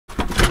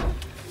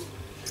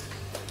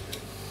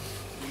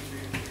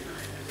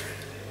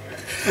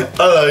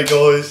Hello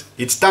guys,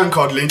 it's Dan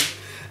Codlin,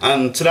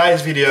 and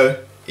today's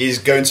video is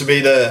going to be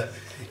the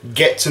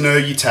get to know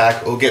you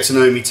tag, or get to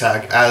know me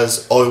tag,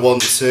 as I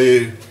want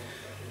to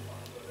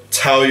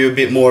tell you a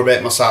bit more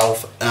about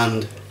myself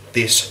and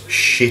this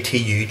shitty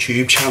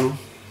YouTube channel.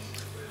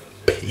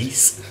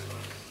 Peace.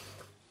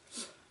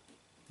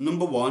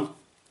 Number one,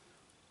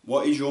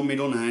 what is your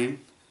middle name?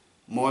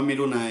 My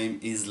middle name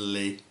is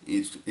Lee.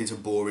 It's a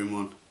boring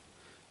one.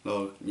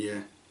 Like, yeah.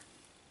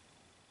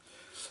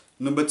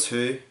 Number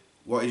two,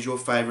 what is your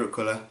favourite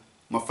colour?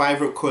 My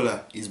favourite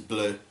colour is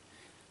blue.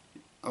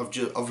 I've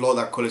liked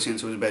that colour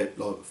since I was about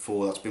like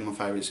 4. That's been my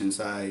favourite since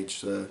that age.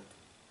 So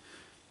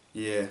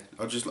yeah,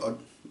 I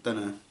don't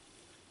know.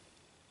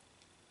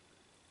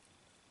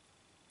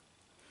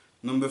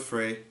 Number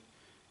three,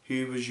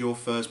 who was your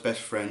first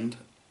best friend?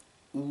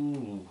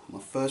 Ooh, my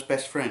first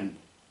best friend.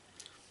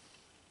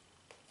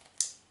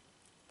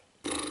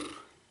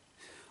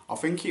 I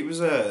think it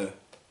was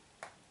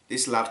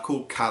this lad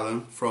called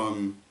Callum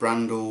from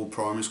Brandall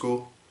Primary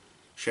School.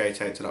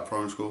 Shout out to that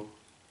primary school.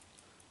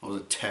 I was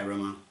a terror,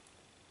 man.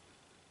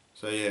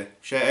 So yeah,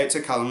 shout out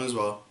to Callum as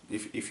well.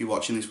 If you're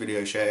watching this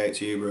video, shout out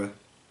to you, bro.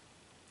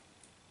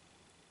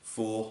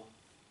 4.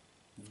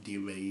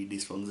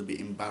 This one's a bit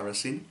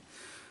embarrassing.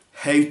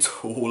 How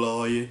tall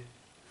are you?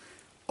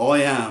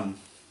 I am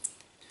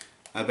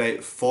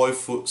about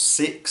 5'6",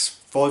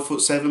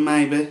 5'7"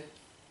 maybe,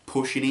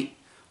 pushing it.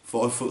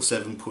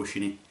 5'7",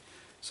 pushing it.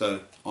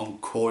 So I'm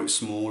quite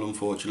small,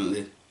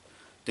 unfortunately.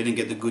 Didn't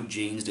get the good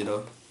genes, did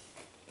I?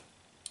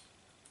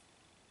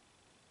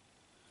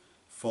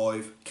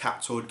 5,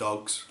 cats or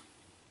dogs?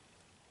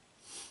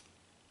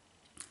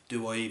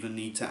 Do I even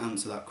need to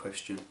answer that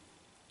question?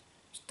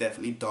 It's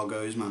definitely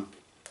doggos, man.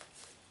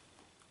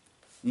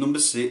 Number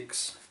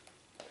 6,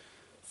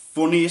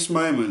 funniest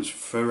moments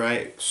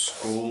throughout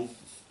school.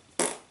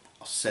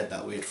 I said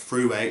that weird,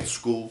 throughout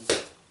school.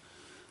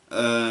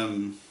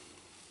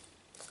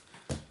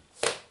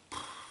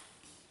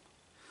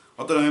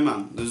 I don't know,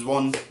 man. There's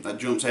one that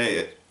jumps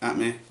out at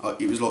me.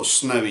 It was like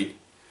snowing,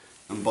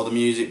 and by the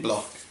music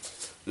block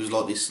there was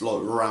like this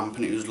like ramp,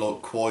 and it was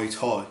like quite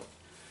high,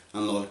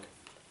 and like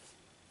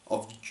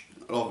I've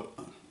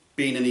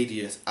being an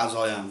idiot as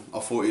I am, I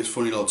thought it was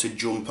funny like to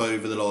jump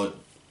over the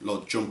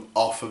like jump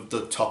off of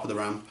the top of the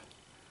ramp,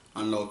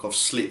 and like I've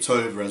slipped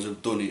over as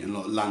I've done it and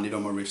like landed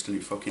on my wrist and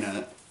it fucking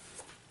hurt.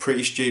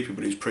 Pretty stupid,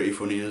 but it's pretty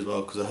funny as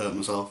well because I hurt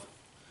myself.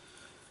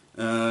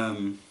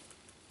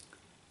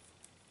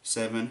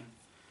 7.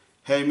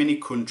 How many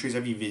countries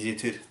have you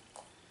visited?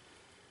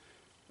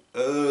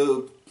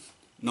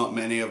 Not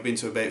many. I've been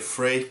to about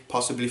 3,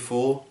 possibly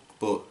 4,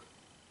 but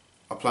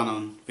I plan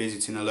on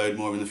visiting a load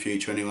more in the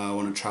future anyway. I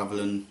want to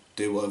travel and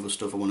do whatever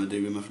stuff I want to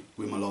do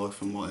with my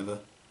life and whatever.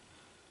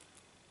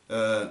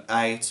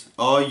 8.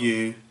 Are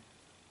you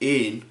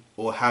in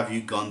or have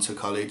you gone to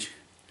college?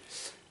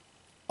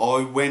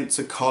 I went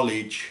to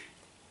college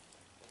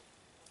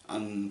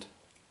and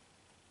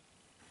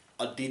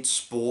I did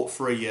sport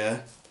for a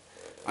year.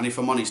 And if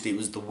I'm honest, it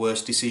was the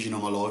worst decision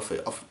of my life.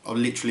 I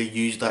literally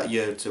used that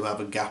year to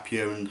have a gap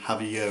year and have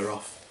a year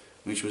off,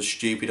 which was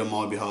stupid on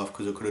my behalf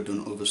because I could have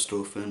done other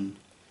stuff and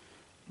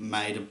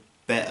made a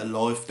better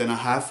life than I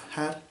have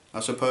had, I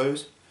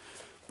suppose.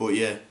 But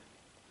yeah,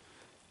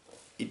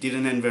 it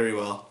didn't end very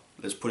well,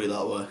 let's put it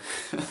that way.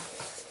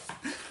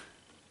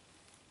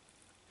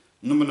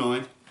 Number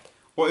 9,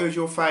 what was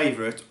your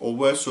favourite or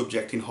worst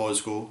subject in high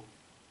school?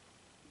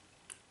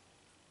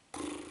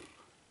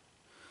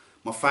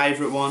 My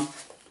favourite one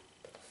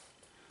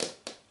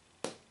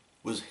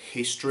was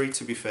history,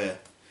 to be fair.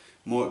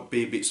 Might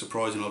be a bit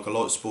surprising, like I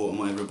like sport and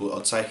whatever, but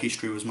I'd say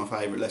history was my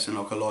favourite lesson.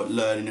 Like I like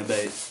learning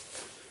about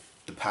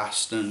the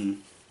past,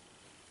 and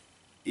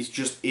it's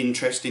just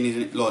interesting,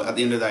 isn't it? Like at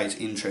the end of the day, it's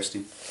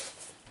interesting.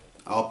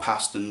 Our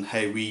past and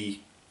how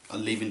we are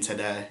living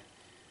today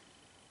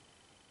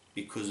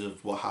because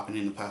of what happened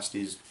in the past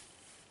is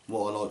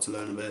what I like to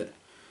learn about.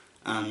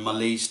 And my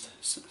least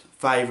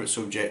favourite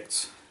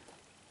subject,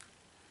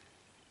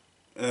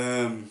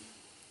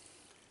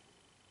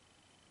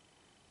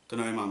 don't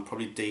know, man,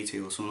 probably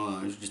DT or something like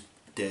that. It was just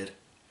dead.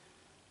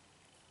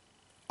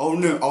 Oh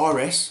no,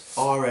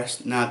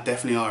 RS, nah,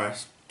 definitely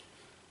RS.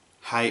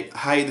 Hate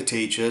the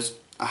teachers,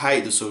 I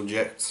hate the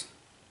subjects,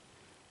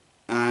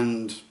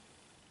 and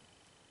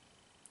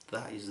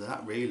that is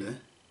that really.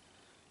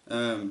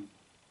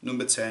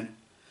 Number 10,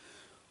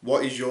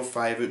 what is your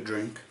favourite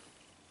drink?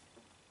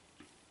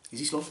 Is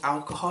this like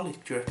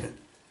alcoholic, do you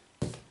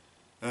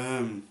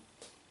reckon?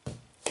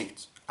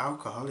 It's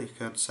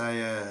alcoholic, I'd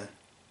say.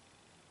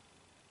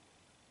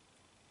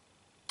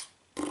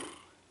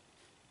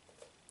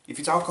 If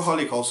it's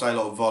alcoholic, I'll say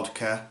like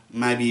vodka,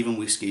 maybe even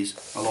whiskies.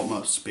 I like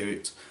my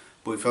spirits.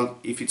 But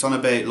if it's on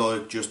about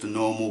like just a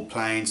normal,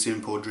 plain,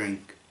 simple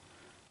drink,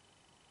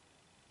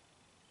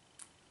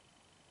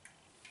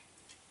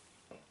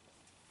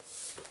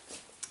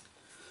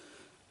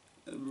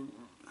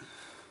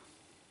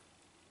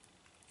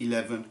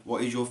 11.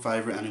 What is your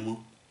favourite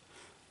animal?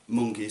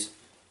 Monkeys.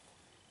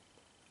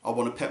 I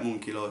want a pet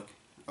monkey, like.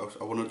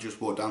 I want to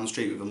just walk down the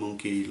street with a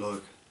monkey,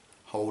 like,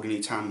 holding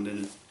its hand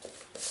and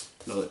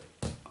like,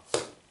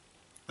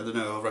 I don't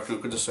know, I reckon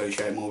I could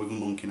associate more with a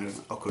monkey than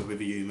I could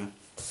with a human.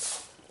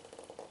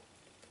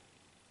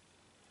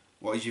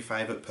 What is your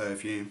favourite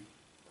perfume?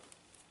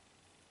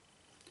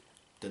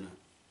 Dunno.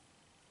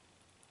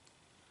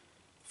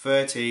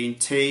 13,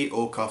 tea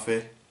or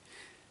coffee?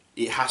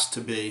 It has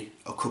to be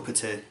a cup of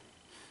tea.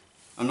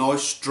 A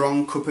nice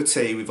strong cup of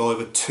tea with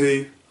either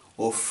 2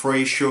 or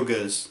 3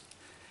 sugars,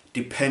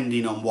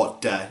 depending on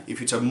what day.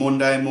 If it's a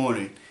Monday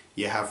morning,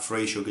 you have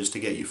 3 sugars to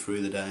get you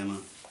through the day, man.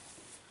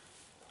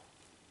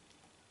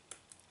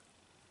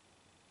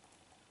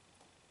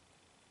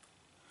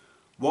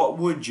 What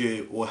would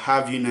you or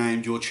have you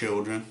named your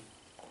children?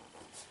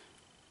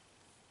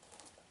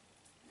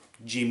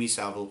 Jimmy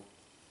Savile.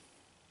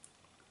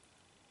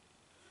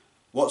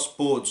 What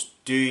sports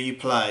do you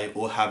play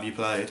or have you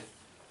played?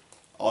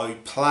 I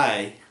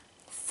play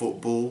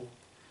football.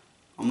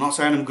 I'm not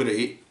saying I'm good at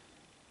it,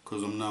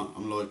 because I'm not.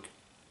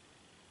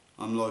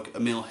 I'm like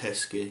Emil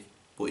Heskey,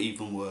 but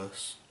even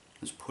worse.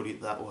 Let's put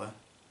it that way.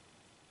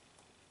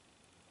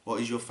 What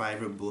is your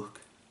favourite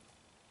book?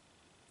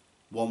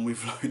 One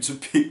with loads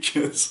of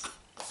pictures.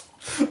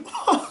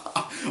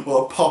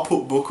 Or a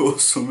pop-up book or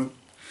something.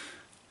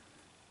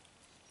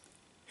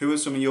 Who are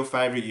some of your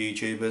favourite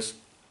YouTubers?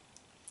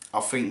 I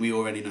think we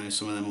already know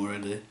some of them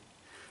already.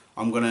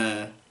 I'm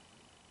gonna,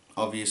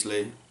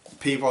 obviously,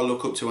 people I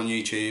look up to on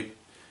YouTube,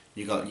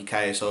 you got your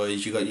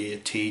KSIs, you got your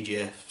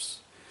TGFs,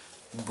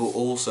 but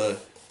also,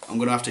 I'm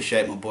gonna have to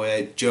shout my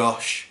boy out,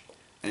 Josh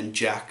and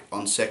Jack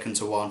on Second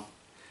to One.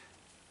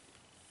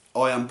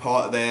 I am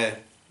part of their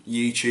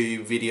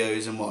YouTube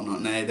videos and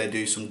whatnot now. They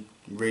do some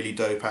really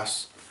dope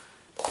ass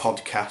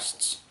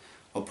podcasts,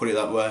 I'll put it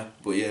that way,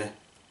 but yeah.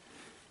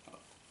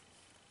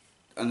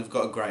 And they've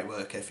got a great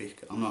work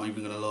ethic, I'm not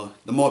even gonna lie.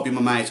 They might be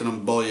my mate and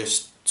I'm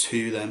biased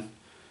to them,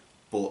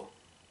 but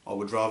I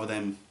would rather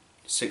them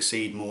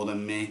succeed more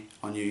than me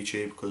on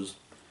YouTube because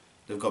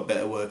they've got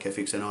better work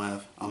ethics than I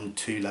have. I'm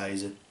too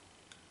lazy.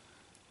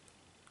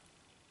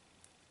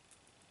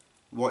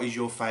 What is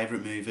your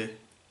favourite movie?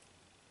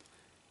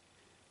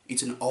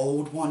 It's an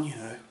old one, you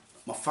know.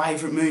 My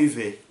favourite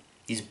movie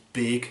is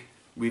Big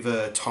with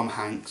Tom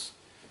Hanks.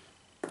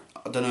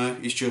 I don't know,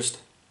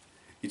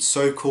 it's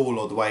so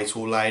cool, like the way it's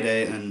all laid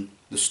out and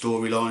the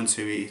storyline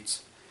to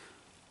it.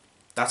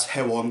 That's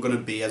how I'm gonna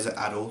be as an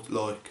adult.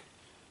 Like,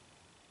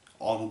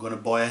 I'm gonna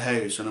buy a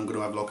house and I'm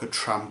gonna have like a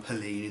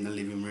trampoline in the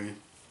living room.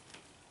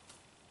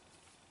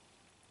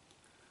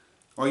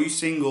 Are you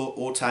single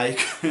or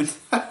taken?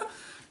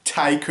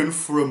 Taken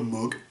for a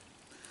mug.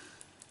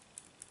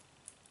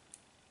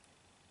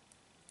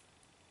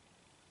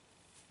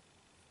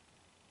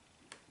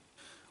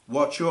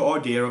 What's your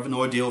idea of an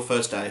ideal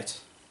first date?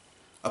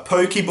 A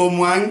pokey bum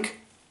wank?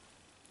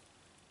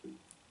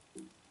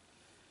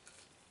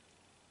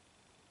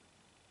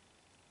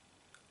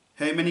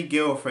 How many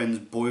girlfriends,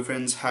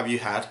 boyfriends have you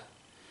had?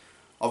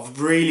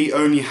 I've really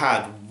only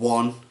had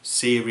one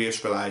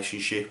serious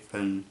relationship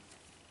and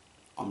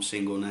I'm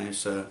single now,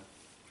 so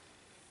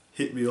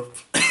hit me up.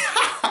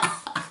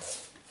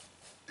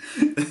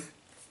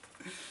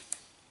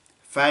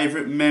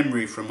 Favourite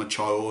memory from my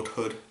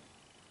childhood?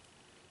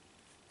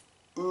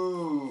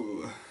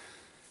 Ooh,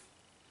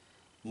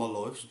 my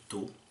life's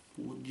dull.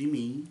 What do you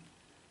mean?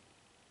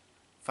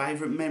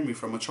 Favourite memory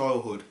from my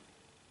childhood?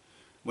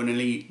 When I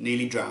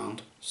nearly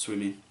drowned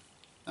swimming.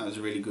 That was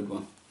a really good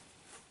one.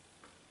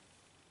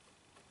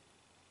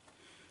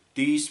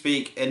 Do you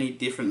speak any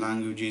different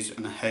languages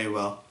and how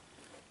well?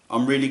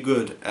 I'm really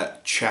good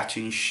at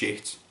chatting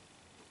shit.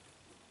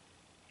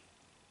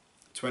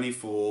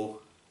 24.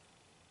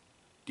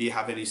 Do you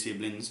have any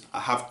siblings? I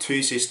have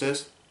 2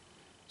 sisters.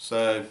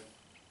 So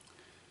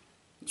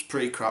it's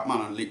pretty crap,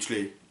 man.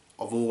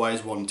 I've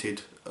always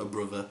wanted a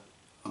brother.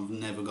 I've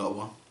never got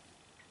one.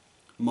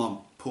 Mum,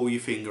 pull your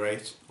finger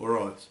out.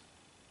 Alright.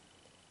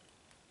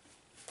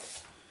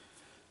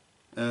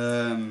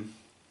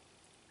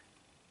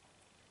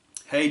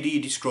 How do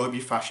you describe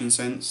your fashion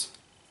sense?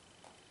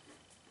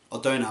 I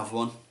don't have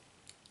one.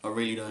 I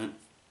really don't.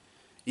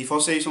 If I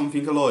see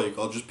something I like,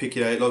 I'll just pick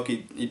it out. Like,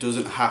 it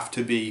doesn't have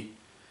to be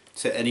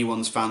to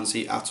anyone's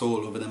fancy at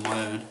all other than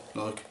my own.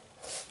 Like,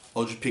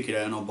 I'll just pick it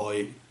out and I'll buy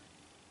it.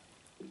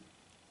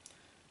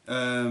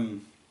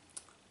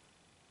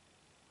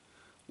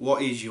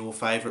 What is your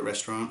favourite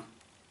restaurant?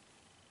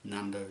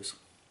 Nando's.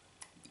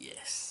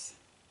 Yes.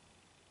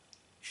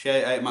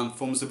 Shout out, man.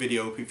 Thumbs the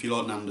video up if you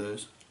like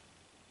Nando's.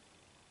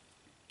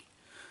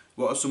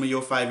 What are some of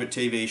your favourite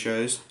TV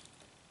shows?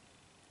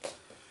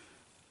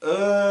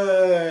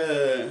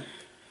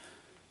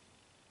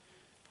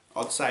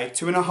 I'd say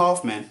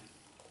 2.5 Men,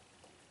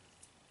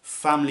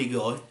 Family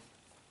Guy,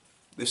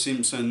 The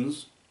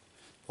Simpsons.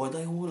 Why are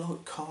they all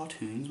like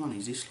cartoons, man?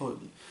 Is this like...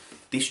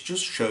 This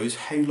just shows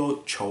how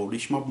like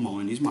childish my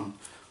mind is, man.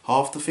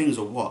 Half the things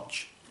I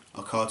watch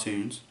are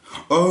cartoons.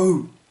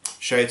 Oh!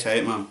 Shout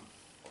out, man.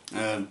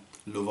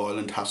 Love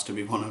Island has to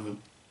be one of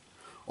them.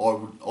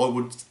 I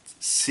would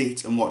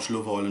sit and watch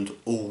Love Island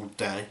all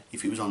day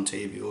if it was on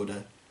TV all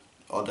day.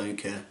 I don't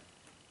care.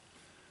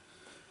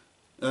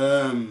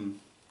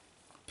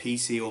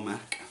 PC or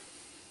Mac?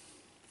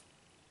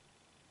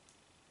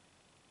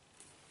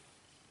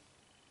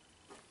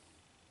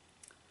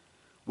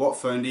 What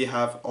phone do you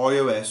have?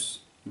 iOS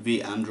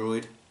v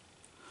Android?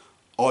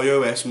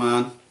 iOS,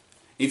 man.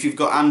 If you've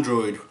got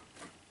Android,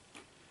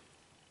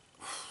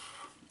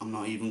 I'm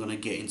not even going to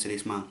get into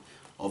this, man.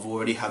 I've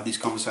already had this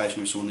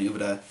conversation with someone the other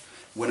day.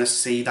 When I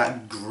see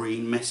that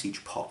green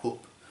message pop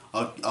up,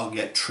 I'll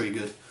get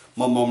triggered.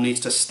 My mum needs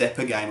to step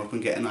her game up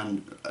and get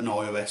an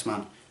iOS,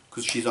 man,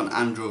 because she's on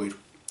Android.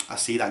 I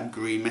see that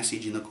green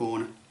message in the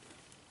corner.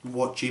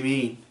 What do you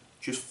mean?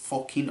 Just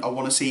fucking, I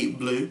want to see it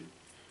blue.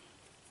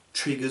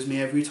 Triggers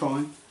me every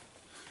time.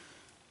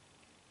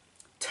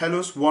 Tell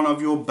us one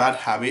of your bad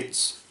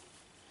habits.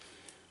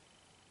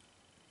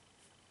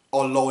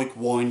 I like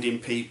winding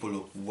people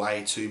up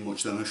way too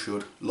much than I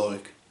should.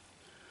 Like,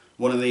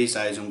 one of these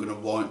days I'm gonna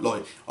wind,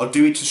 like, I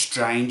do it to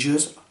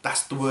strangers.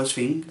 That's the worst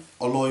thing.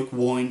 I like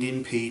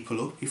winding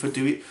people up. If I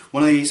do it,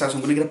 one of these days I'm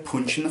gonna get a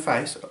punch in the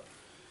face.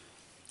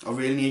 I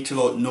really need to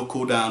like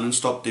knuckle down and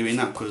stop doing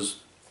that,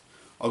 because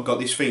I've got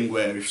this thing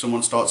where if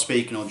someone starts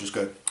speaking, I'll just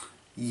go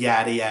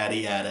yada yada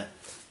yada,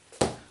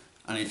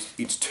 and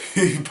it's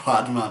too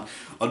bad, man.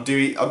 I'll do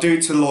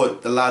it to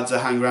like the lads I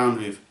hang around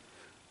with,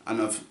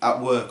 and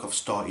at work I've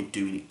started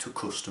doing it to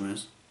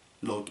customers.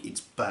 Like,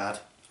 it's bad.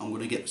 I'm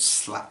gonna get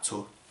slapped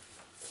up.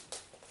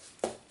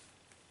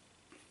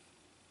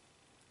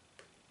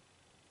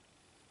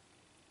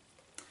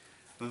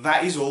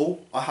 That is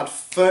all. I had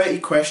 30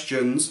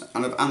 questions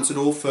and I've answered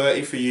all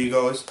 30 for you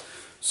guys.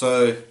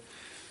 So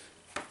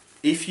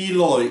if you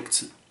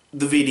liked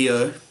the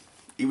video,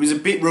 it was a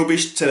bit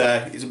rubbish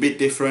today, it's a bit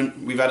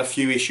different, we've had a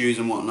few issues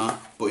and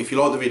whatnot, but if you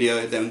like the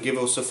video, then give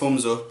us a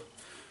thumbs up,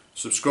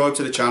 subscribe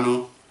to the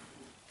channel,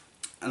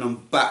 and I'm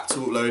back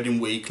to uploading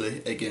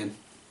weekly again.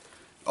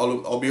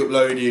 I'll be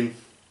uploading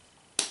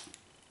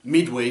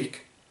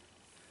midweek,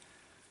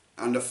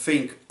 and I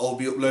think I'll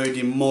be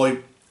uploading my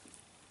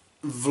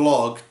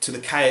vlog to the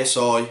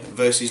KSI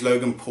versus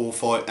Logan Paul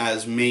fight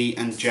as me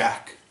and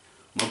Jack,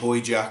 my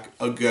boy Jack,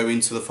 are going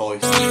to the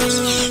fight.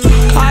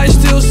 I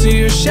still see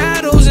your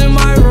shadows in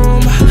my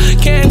room,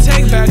 can't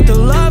take back the